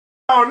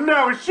Oh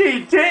no,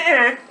 she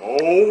didn't!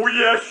 Oh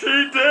yes,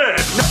 she did!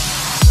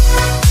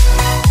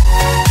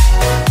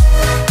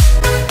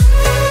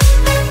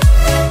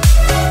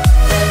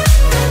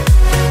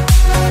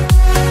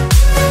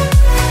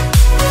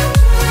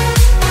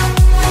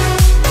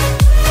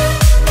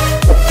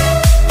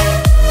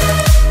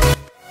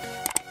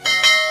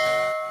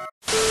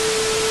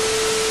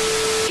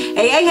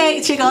 Hey,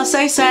 it's your girl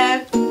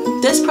Soso.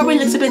 This probably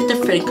looks a bit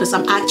different because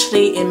I'm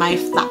actually in my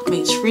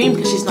flatmate's room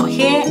because she's not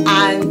here,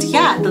 and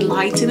yeah, the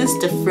lighting is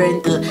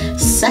different, the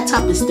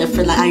setup is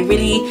different. Like, I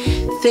really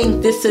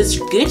think this is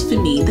good for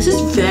me. This is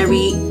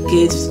very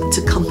good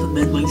to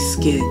complement my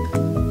skin.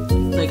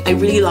 Like, I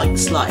really like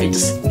this light.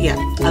 Yeah,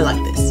 I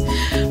like this.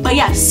 But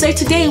yeah, so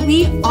today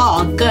we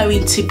are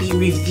going to be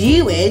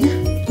reviewing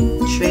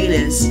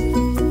trailers.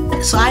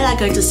 So I like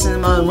going to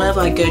cinema, and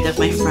whenever I go there with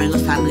my friends or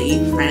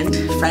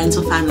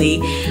family,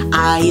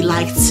 I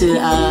like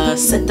to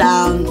sit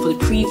down for the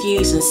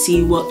previews and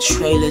see what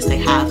trailers they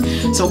have.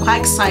 So I'm quite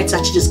excited to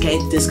actually just get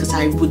into this because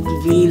I would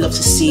really love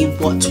to see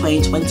what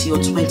 2020 or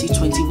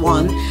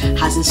 2021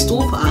 has in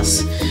store for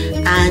us.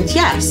 And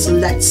yeah, so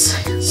let's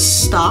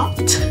start.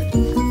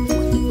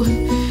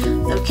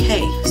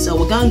 Okay, so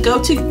we're gonna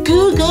go to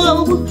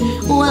Google.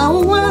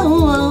 Whoa, whoa,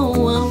 whoa,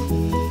 whoa.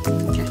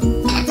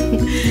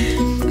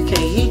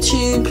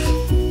 YouTube.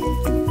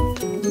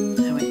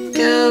 There we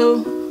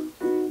go.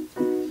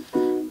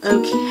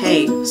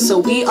 Okay, so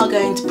we are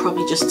going to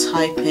probably just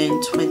type in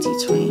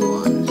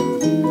 2021.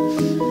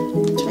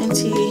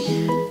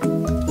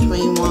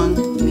 2021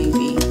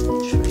 movie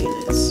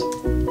trailers.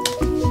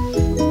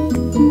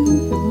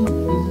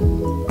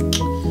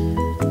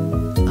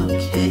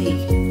 Okay.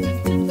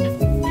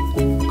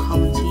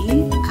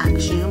 Comedy,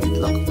 action,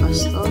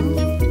 blockbuster.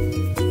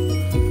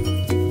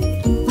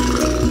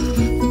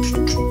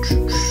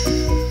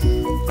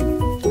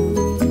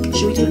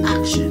 Should we do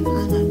action? I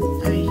don't know.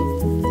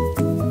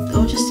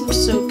 Oh, it just seems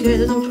so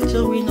good. I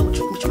don't really know which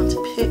one to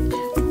pick.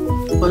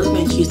 Well, I'm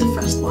going to choose the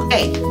first one.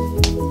 Okay.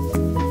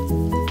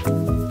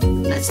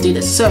 Let's do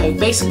this. So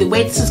basically, the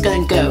way this is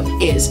going to go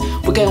is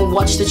we're going to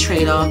watch the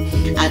trailer,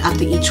 and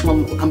after each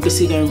one, I'm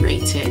basically going to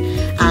rate it.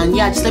 And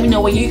yeah, just let me know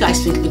what you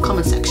guys think in the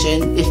comment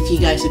section. If you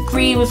guys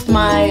agree with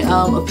my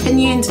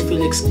opinions, if it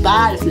looks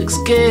bad, if it looks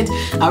good,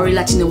 I'll really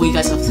let you know what you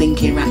guys are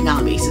thinking right now,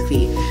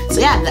 basically.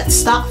 So yeah, let's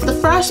start with the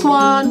first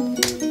one.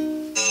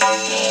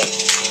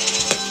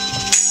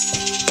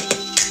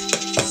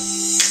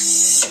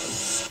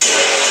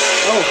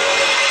 Oh.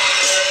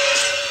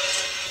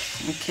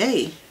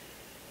 Okay.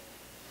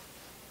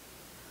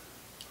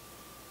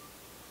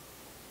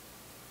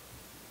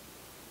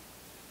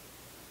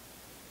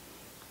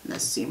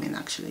 Let's zoom in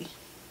actually.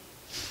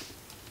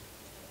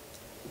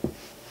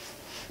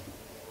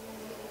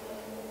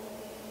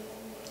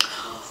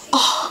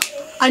 Oh,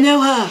 I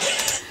know her.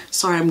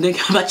 Sorry, I'm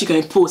actually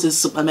going to pause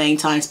this a million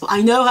times, but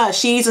I know her.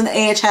 She's an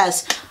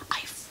AHS. I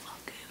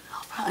fucking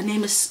love her. Her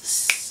name is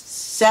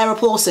Sarah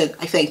Paulson,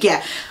 I think.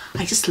 Yeah,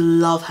 I just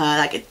love her.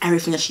 Like, in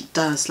everything that she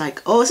does.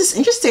 Like, oh, this is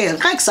interesting. I'm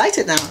kind of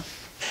excited now.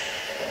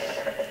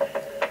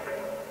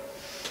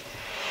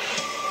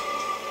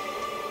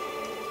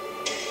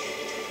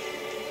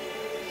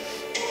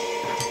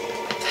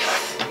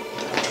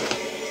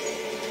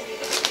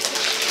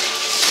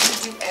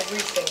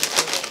 Everything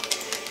for me.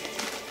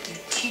 You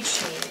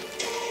teach me.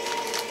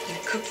 You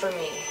cook for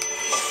me.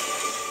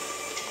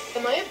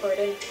 Am I a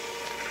burden?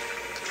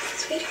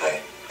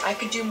 Sweetheart, I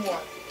could do more.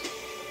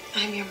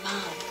 I'm your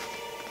mom.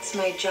 It's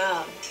my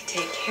job to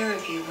take care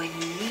of you when you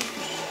need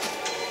me.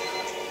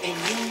 And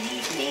you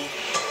need me.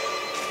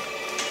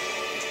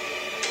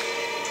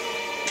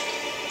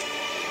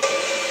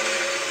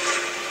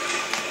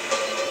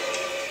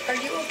 Are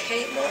you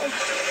okay, Mom?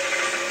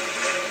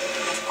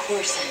 Of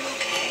course I'm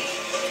okay.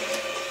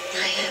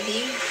 I have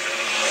you.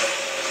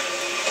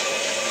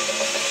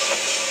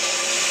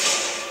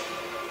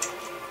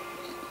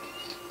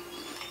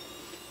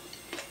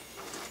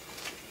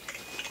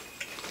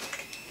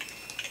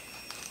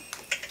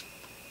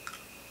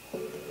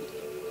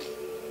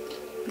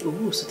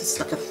 Ooh, so this is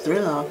like a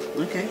thriller.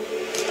 Okay.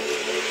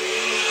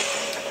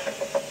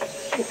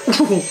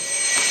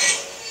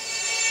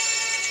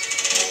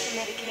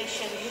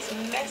 Medication has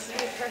messed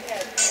with her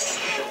head.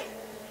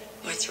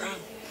 What's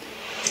wrong?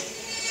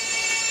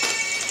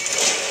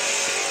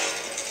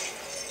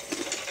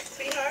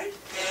 Sweetheart?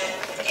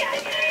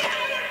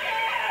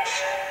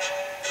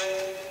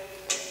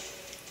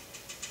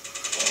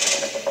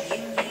 You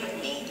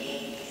need me.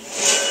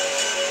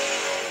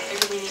 I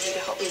really need you to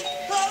help me.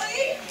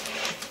 Chloe?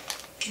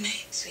 Good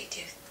night, sweet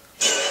tooth.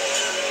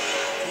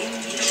 You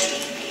need me.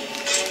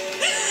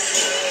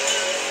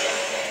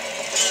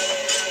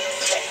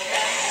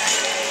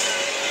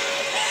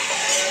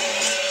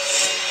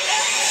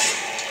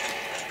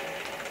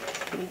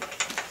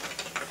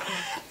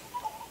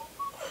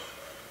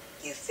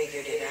 You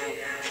figured it out.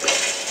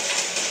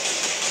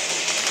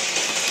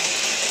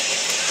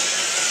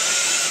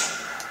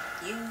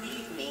 You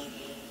need me.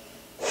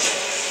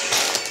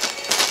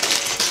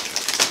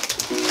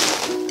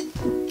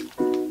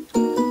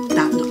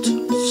 That looked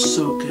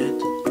so good.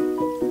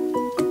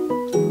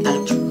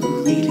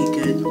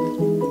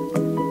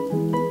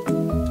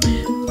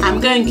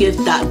 I'm going to give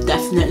that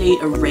definitely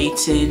a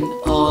rating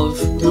of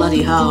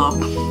bloody hell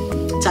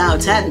 10 out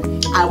of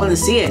 10. I want to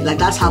see it. Like,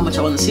 that's how much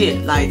I want to see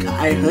it. Like,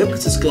 I hope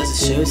it's as good as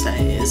it shows that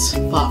it is.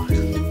 But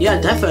yeah,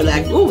 definitely.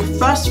 Like, ooh,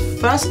 first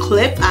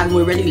clip, and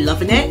we're really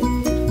loving it.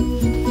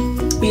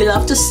 We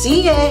love to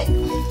see it.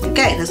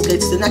 Okay, let's go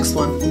to the next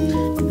one.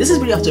 This is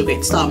really off to a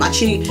great start. I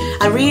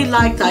really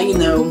like that, you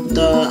know,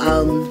 the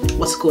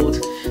what's it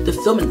called? The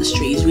film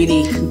industry is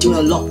really doing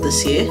a lot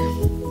this year.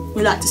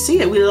 We like to see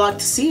it. We like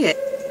to see it.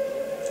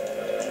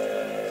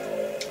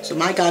 So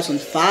my guy's on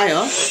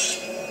fire.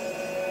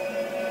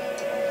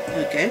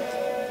 Okay.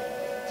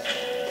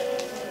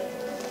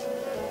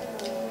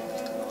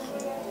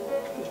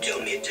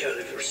 Tell me a tale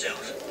of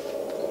yourself,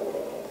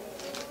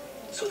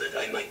 so that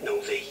I might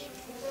know thee.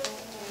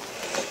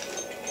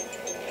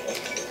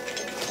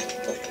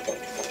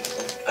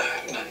 I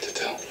have none to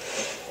tell.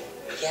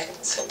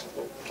 Yet.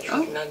 You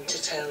have none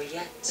to tell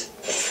yet.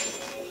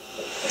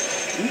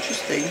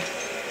 Interesting.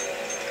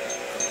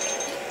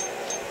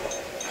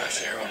 I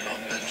fear I'm not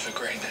meant for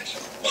greatness.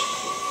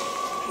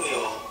 We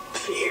all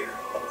fear.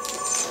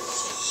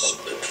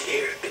 But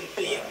fear can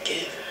be a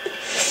gift.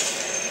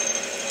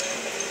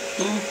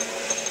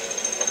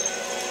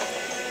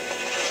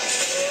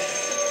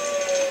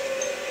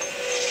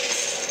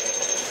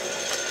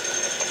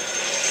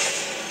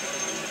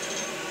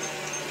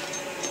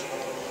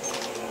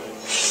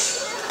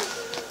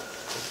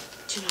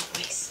 Do not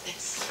waste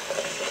this.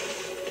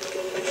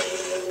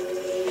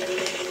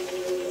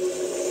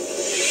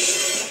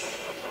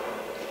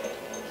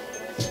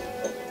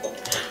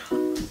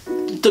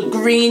 The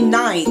Green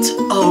Knight.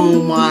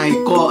 Oh my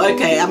god.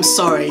 Okay, I'm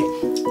sorry.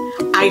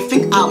 I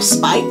think out of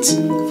spite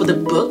for the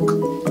book,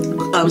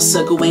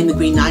 Sir Gawain the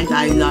Green Knight that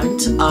I learned,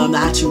 that I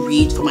had to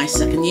read for my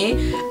second year.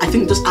 I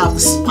think just out of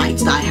the spite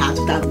that I had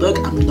for that book,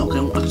 I'm not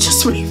going to watch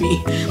this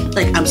movie.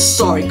 Like, I'm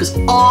sorry, because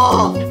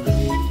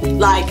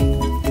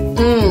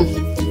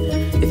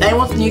if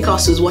anyone from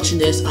Newcastle is watching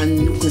this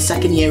and it's the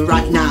second year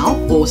right now,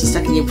 or it's the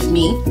second year with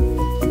me,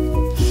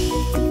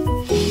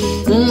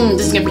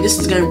 this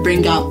is gonna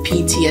bring out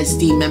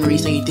PTSD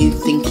memories that you didn't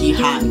think you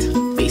had.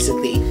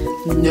 Basically,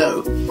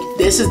 no.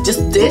 This is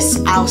just this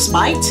out of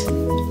spite.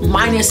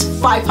 Minus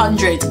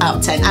 500 out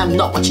of 10. I'm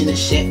not watching this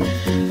shit.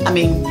 I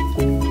mean,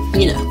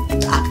 you know,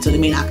 the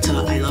main actor,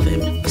 I love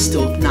him.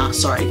 Still, nah,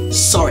 sorry,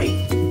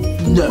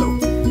 no.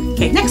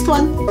 Okay, next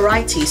one.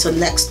 Alrighty, so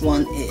next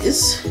one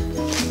is.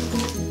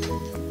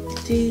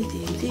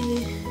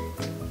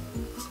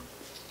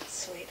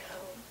 Sweet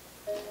home.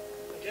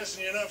 I'm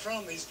guessing you're not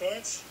from these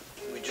parts.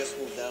 We just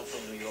moved down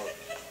from New York.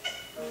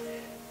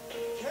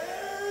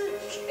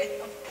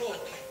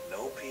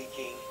 No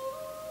peeking.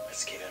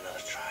 Let's give it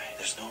another try.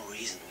 There's no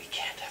reason we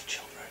can't have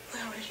children. We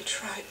already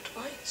tried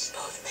twice.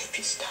 Both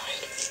babies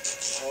died.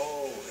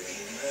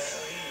 Holy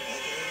Mary,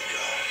 Mother of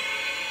God.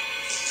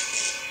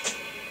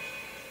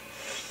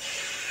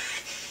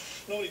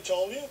 Nobody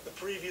told you? The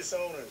previous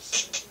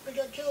owners. They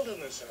got killed in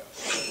this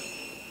house.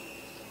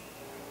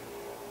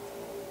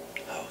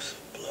 House of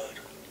blood.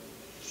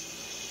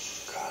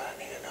 God, I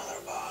need another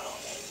bottle.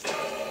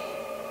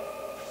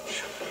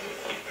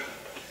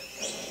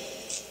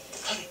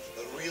 Honey,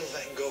 the real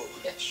Van Gogh.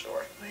 Yeah,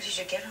 sure. Where did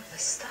you get all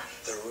this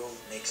stuff? The room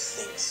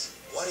makes things.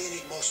 What do you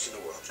need most in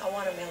the world? I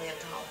want $1 million.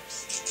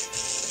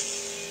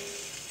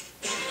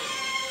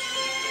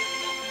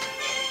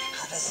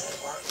 How does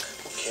it work?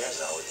 Who cares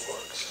how it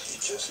works?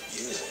 You just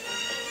use it.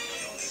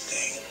 The only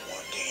thing more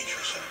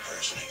dangerous than a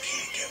person that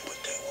can't get what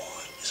they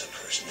want is a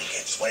person that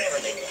gets whatever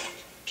they want.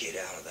 Get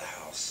out of the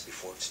house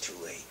before it's too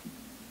late.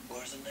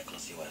 Where's the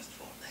necklace you asked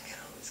for? I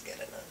can always get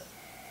another.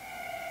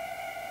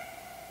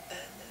 And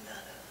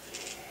another.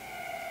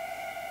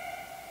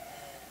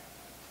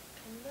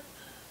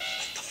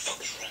 What the fuck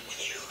is wrong with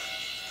you?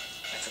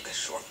 I took a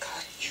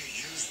shortcut. You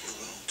used the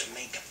room to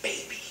make a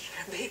baby.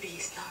 A baby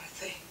is not a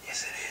thing.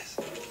 Yes, it is.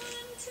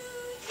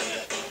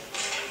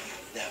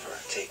 Never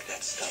take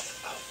that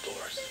stuff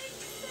outdoors.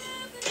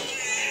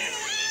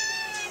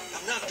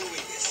 I'm not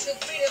doing this.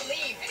 Feel free to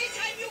leave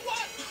anytime you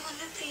want. I want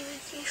to be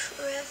with you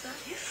forever.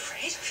 You're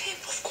afraid of him?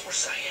 Of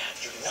course I am.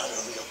 You're not a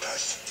real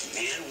person.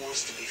 Man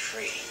wants to be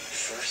free.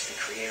 First, the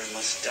creator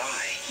must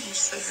die. You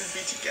said we'd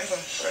be together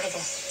forever.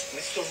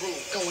 Mr. Rue,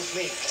 go with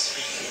me.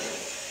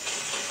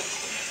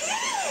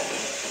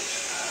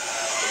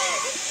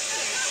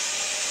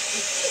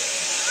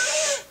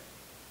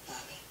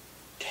 Mommy,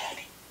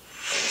 Daddy.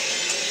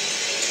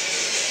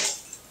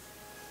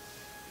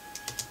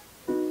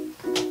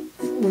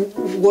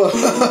 Whoa.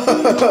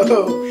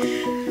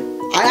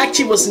 I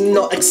actually was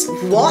not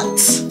what?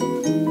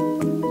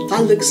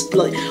 That looks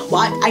bloody.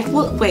 Why? I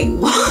thought. Wait.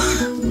 What?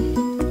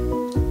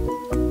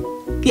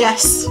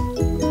 Yes.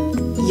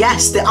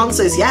 Yes. The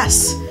answer is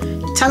yes.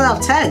 10 out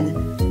of 10.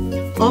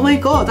 Oh my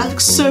god, that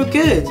looks so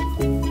good.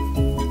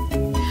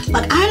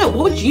 Like, I don't know.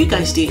 What would you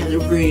guys do in a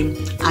room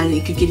and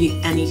it could give you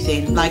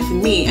anything? Like for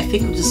me, I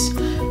think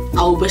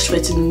I'll wish for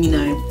it to, you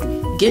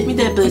know, give me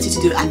the ability to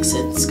do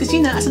accents. Because,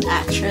 you know, as an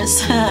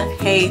actress,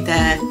 hey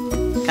there,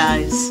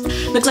 guys.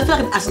 Because I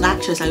feel like as an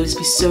actress, I would just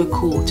be so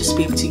cool just to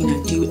be able to, you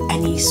know, do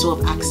any sort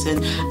of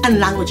accent and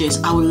languages.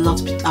 I would love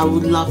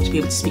to be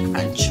able to speak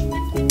French.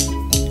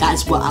 That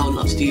is what I would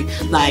love to do.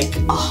 Like,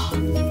 oh,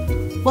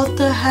 what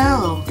the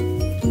hell?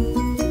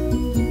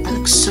 That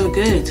looks so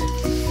good.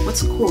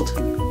 What's it called?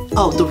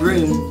 Oh, The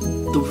Room.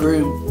 The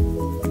Room.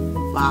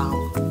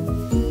 Wow.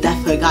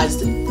 Defo, guys,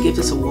 give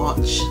this a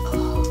watch.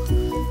 Oh,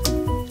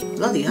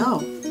 bloody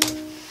hell.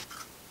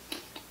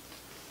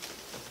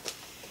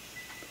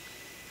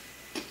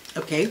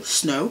 Okay,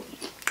 snow.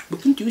 We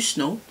can do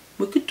snow.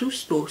 We could do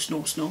snow.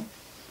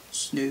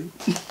 Snow.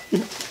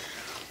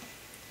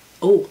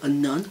 Oh, a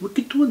nun. We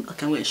could do an...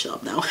 Okay, I'm gonna shut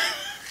up now.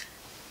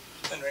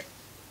 Henry.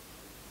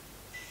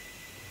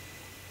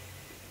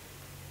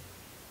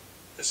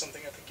 There's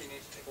something I think you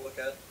need to take a look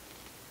at.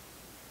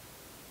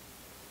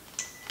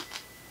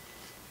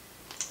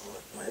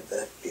 What might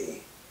that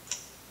be?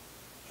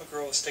 A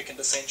girl was taken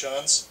to St.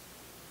 John's.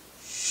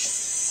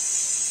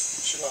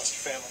 She lost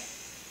her family.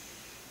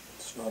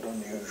 It's not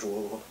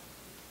unusual.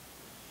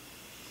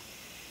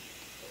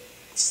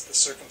 It's the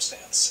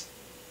circumstance.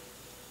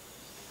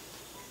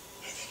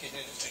 I think you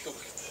need to take a look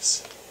at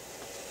this.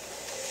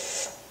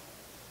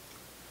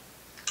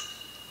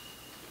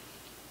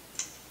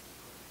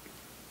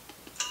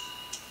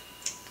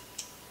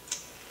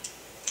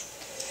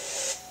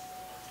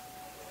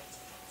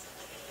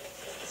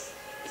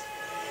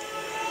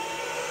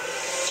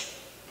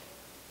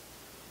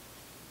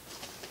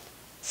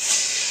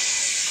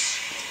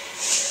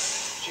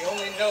 She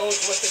only knows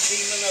what the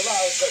demon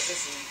allows her to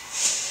see.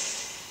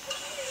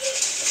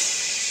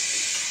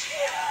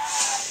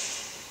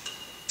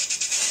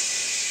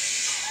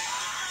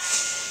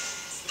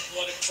 It's the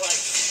blood of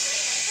Christ.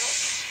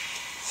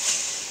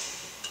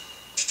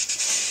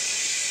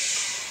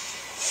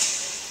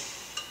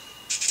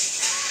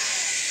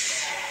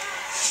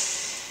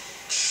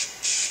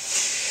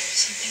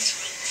 Something's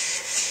wrong.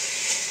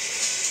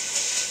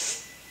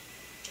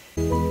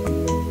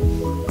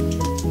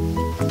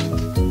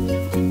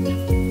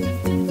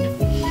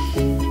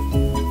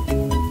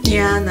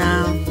 Yeah,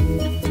 now.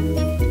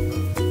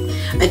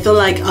 I feel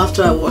like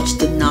after I watched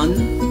The Nun,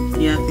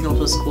 yeah, I think it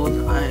was called,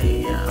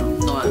 I'm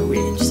not really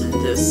interested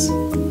in this.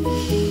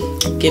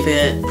 Give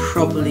it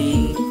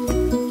probably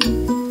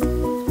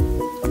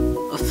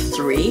a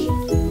 3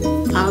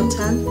 out of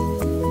 10.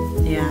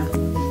 Yeah,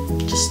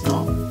 just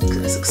not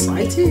as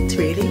excited,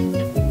 really.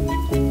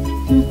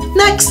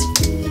 Next!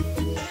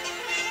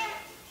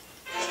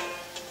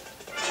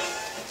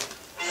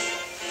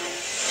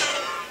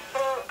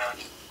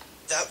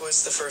 That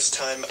was the first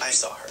time I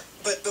saw her.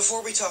 But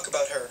before we talk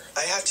about her,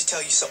 I have to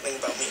tell you something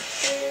about me.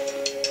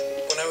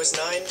 When I was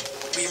 9,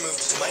 we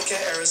moved to Jamaica,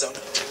 Arizona.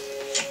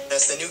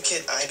 As the new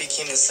kid, I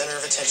became the center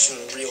of attention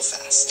real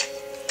fast.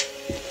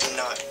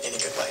 Not in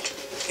a good way.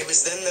 It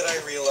was then that I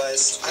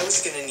realized I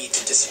was gonna need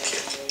to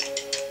disappear.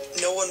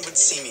 No one would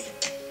see me.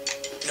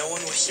 No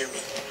one would hear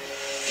me.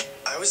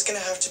 I was gonna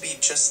have to be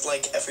just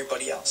like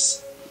everybody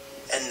else.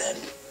 And then,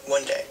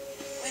 one day,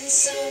 when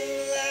some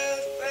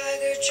loud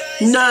bragger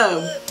tries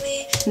No.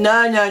 No.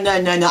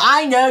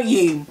 I know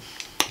you.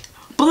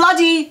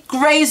 Bloody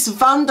Grace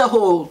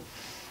Vanderhall.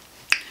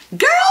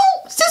 Girl,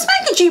 since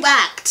when did you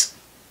act?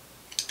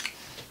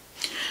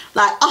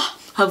 Like, oh,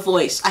 her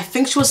voice. I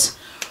think she was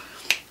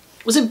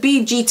it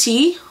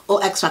BGT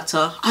or X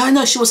Factor? I don't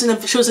know. She was in a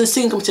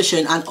singing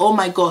competition, and oh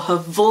my god, her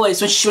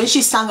voice when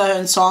she sang her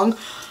own song.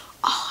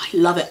 Oh, I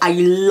love it. I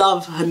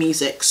love her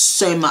music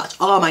so much.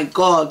 Oh my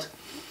god.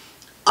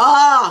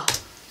 Ah.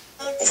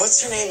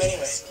 what's her name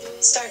anyway?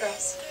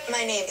 Stargirl.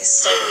 My name is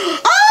Stargirl.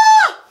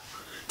 Ah!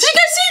 Did you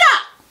guys see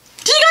that?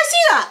 Did you guys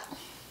see that?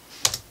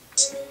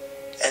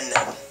 And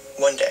then,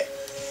 one day,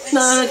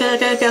 No, okay,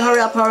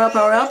 hurry up.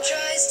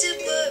 Tries to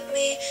put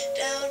me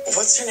down.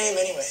 what's her name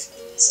anyway?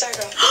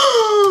 Stargirl.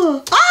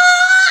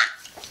 Ah!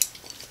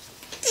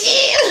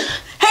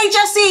 Hey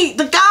Jesse,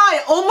 the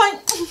guy. Oh my,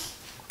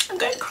 I'm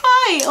going to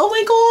cry. Oh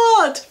my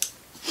god.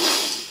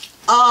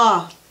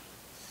 Ah,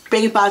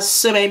 bringing back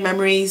so many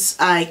memories.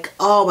 Like,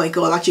 oh my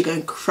god, I'm actually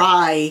going to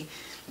cry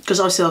because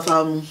obviously of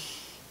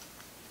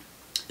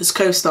his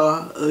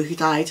co-star who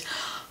died.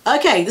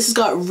 Okay, this has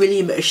got really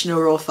emotional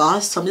real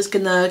fast, so I'm just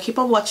gonna keep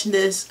on watching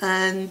this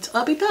and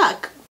I'll be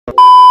back.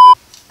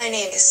 My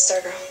name is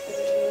Stargirl.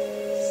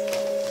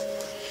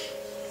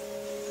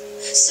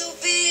 So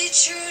be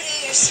true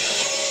to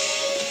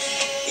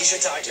yourself. You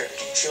should talk to her.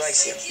 She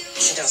likes you.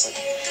 She doesn't.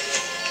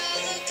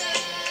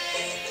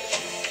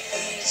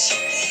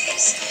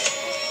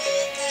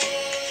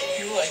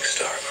 You like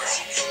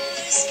Stargirl.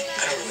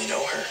 I don't really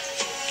know her.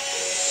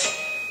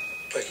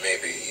 But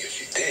maybe if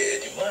you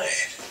did, you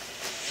might.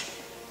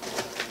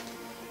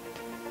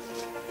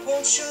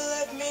 Won't you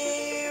let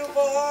me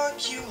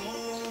walk you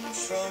home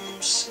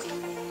from school?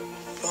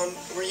 Mom,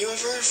 were you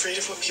ever afraid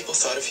of what people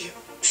thought of you?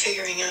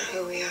 Figuring out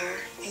who we are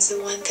is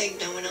the one thing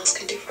no one else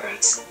can do for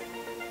us.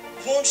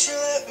 Won't you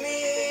let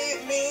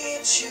me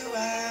meet you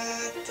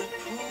at the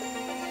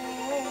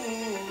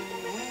pool?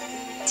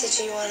 Did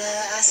you want to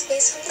ask me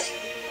something?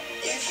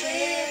 If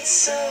it's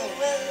so,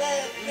 well,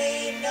 let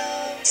me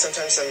know.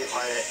 Sometimes I'm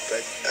quiet,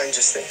 but I'm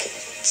just thinking.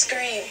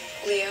 Scream,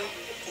 Leo.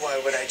 Why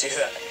would I do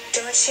that?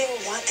 Don't you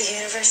want the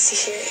universe to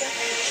hear you?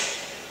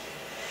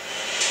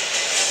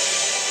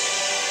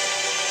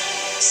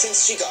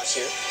 Since she got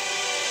here,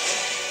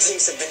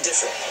 things have been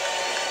different.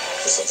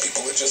 Some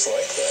people are just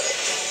like that.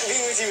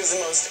 Being with you is the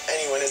most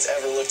anyone has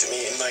ever looked at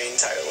me in my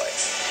entire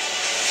life.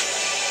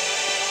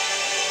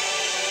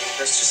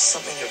 There's just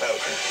something about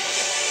her.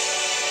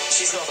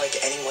 She's not like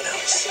anyone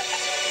else.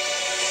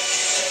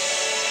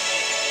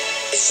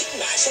 Is she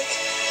magic?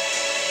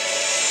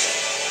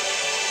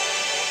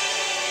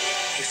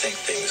 You think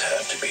things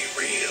have to be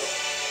real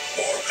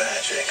or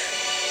magic.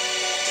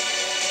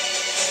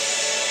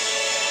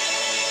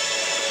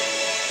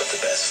 But the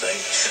best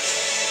things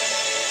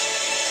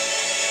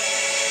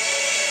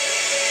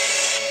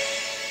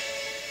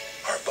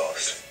are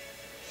both.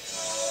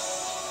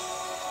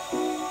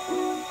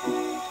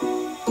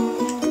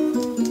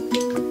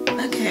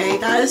 Okay,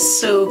 that is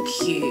so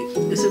cute.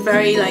 It's a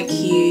very like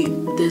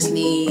cute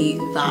Disney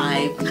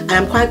vibe, and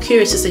I'm quite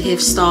curious as to if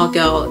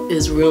Stargirl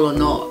is real or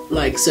not.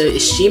 Like, so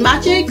is she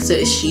magic? So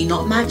is she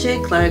not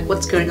magic? Like,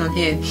 what's going on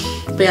here?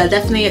 But yeah,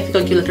 definitely I think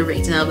I'll give it a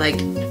rating of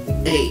like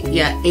 8.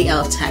 Yeah, 8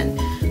 out of 10,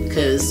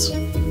 because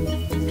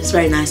it's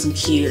very nice and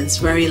cute, and it's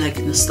very like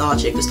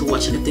nostalgic just to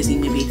watch like a Disney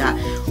movie that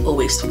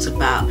always talks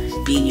about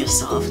being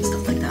yourself and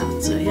stuff like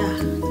that. So yeah,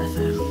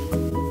 definitely.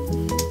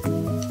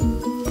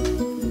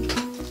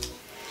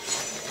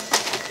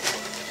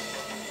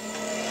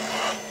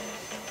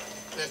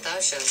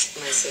 Natasha,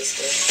 my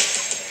sister.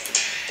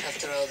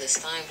 After all this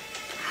time.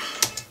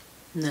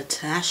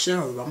 Natasha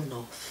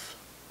Romanoff.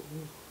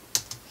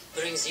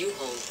 Brings you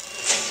home.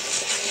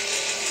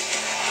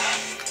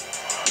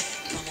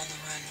 I'm on the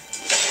run.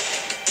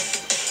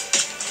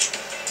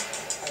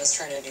 I was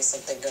trying to do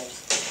something good.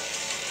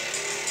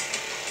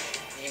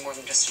 You're more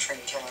than just a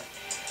trained killer.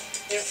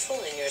 You're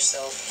fooling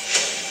yourself.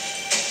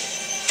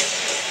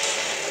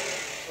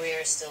 We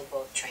are still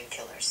both trained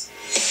killers.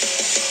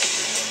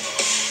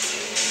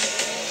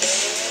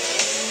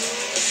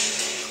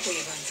 We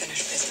have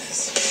unfinished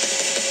business.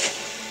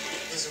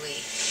 Who's we?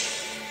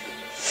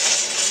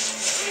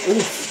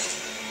 Ooh.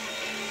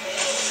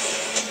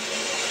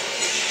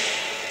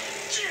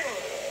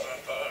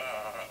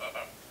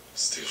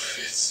 Still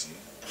fits.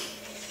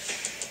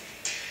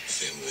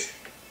 Family.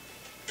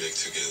 Back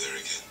together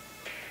again.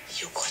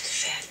 You got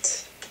fat.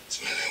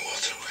 Smelling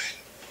water weight.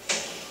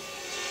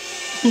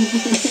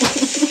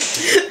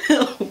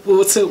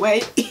 Water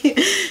weight.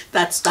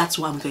 that's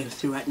what I'm going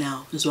through right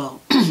now as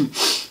well.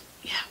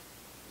 Yeah,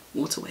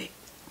 water weight.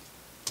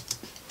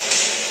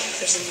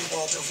 There's a new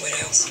world of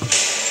widows.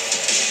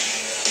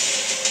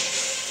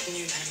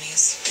 New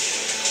enemies.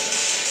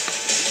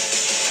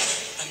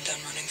 I'm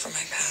done running from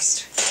my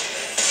past.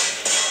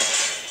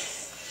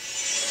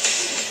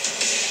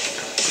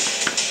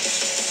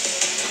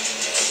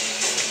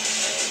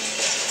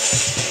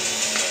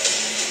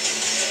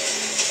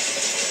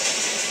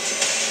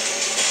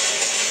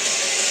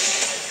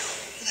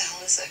 Who the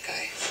hell is that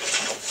guy?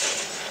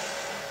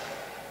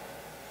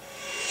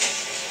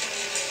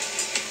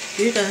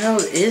 Who the hell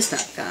is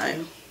that guy?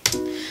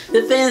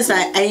 The thing is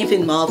that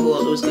anything Marvel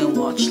I was going to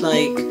watch,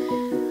 like,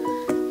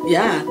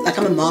 yeah, like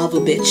I'm a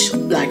Marvel bitch,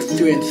 like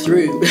through and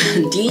through.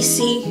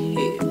 DC,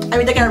 I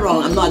mean, don't get it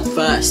wrong, I'm not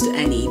adverse to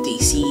any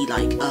DC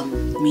like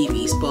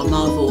movies, but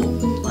Marvel,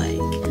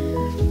 like,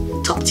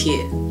 top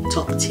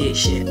tier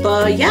shit.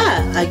 But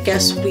yeah, I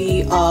guess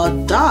we are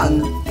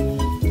done.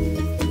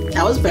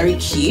 That was very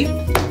cute.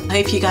 I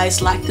hope you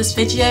guys liked this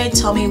video.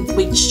 Tell me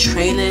which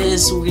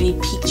trailers really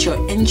piqued your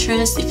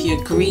interest, if you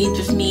agreed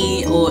with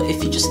me or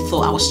if you just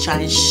thought I was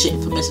chatting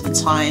shit for most of the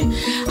time,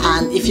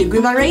 and if you agree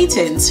with my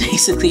ratings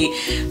basically.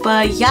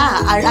 But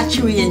yeah, I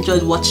actually really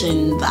enjoyed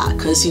watching that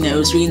because, you know, it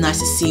was really nice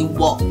to see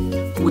what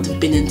would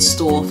have been in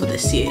store for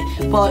this year.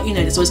 But you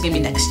know, there's always gonna be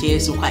next year,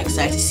 so I'm quite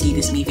excited to see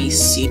this movie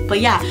soon. But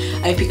yeah,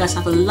 I hope you guys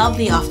have a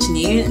lovely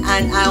afternoon,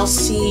 and I'll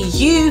see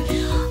you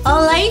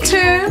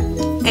later.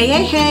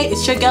 Hey,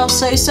 it's your girl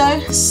Soso,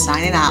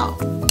 signing out.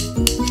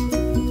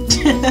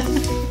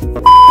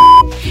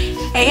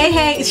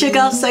 Hey, it's your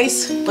girl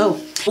Soso. Oh,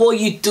 what are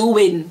you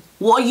doing?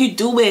 What are you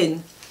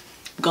doing?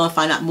 We're gonna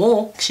find out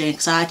more.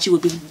 Because I actually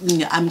would be, you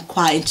know, I'm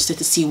quite interested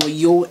to see what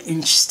you're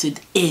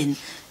interested in.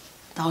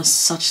 That was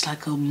such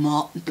like a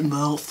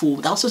mouthful.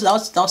 That was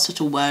such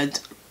a word.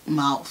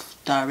 Mouth,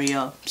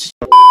 diarrhea.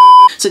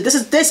 So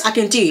this I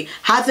can do.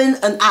 Having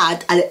an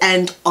ad at the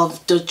end of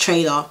the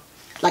trailer.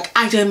 Like,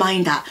 I don't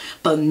mind that.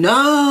 But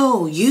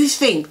no, you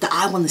think that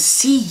I want to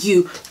see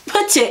you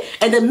put it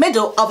in the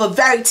middle of a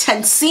very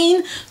tense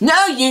scene?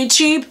 No,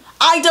 YouTube,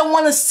 I don't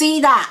want to see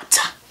that.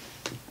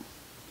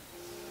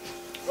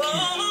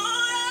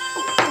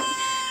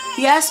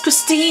 Yes,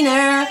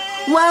 Christina.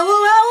 Whoa,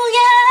 whoa, whoa,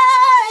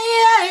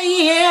 yeah,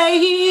 yeah,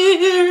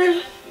 yeah.